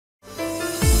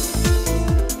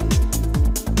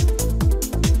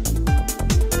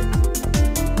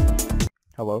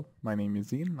Hello, my name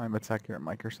is Ian, and I'm a tech here at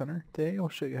Micro Center. Today I'll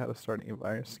show you how to start a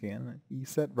virus scan in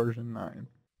ESET version 9.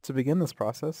 To begin this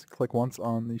process, click once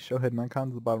on the show hidden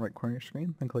icons at the bottom right corner of your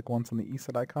screen, then click once on the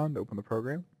ESET icon to open the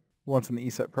program. Once in the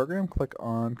ESET program, click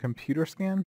on Computer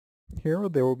Scan. Here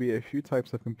there will be a few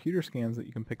types of computer scans that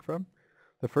you can pick from.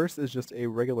 The first is just a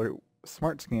regular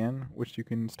smart scan, which you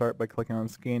can start by clicking on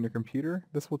Scan Your Computer.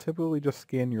 This will typically just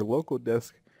scan your local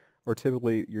disk, or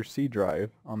typically your C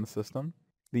drive on the system.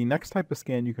 The next type of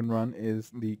scan you can run is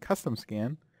the custom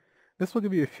scan. This will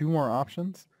give you a few more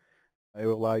options. It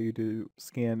will allow you to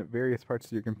scan various parts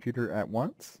of your computer at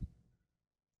once,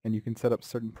 and you can set up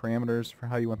certain parameters for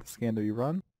how you want the scan to be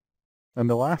run. And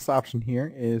the last option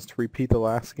here is to repeat the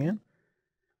last scan.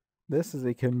 This is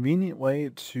a convenient way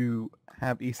to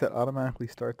have ESET automatically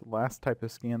start the last type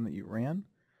of scan that you ran.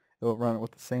 It will run it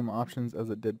with the same options as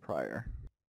it did prior.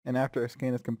 And after a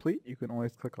scan is complete, you can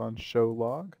always click on Show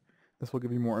Log. This will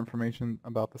give you more information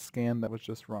about the scan that was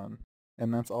just run.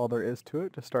 And that's all there is to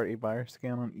it to start a virus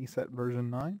scan on ESET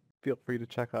version 9. Feel free to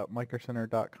check out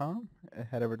microcenter.com and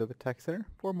head over to the Tech Center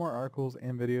for more articles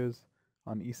and videos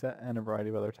on ESET and a variety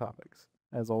of other topics.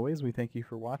 As always, we thank you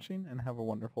for watching and have a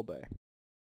wonderful day.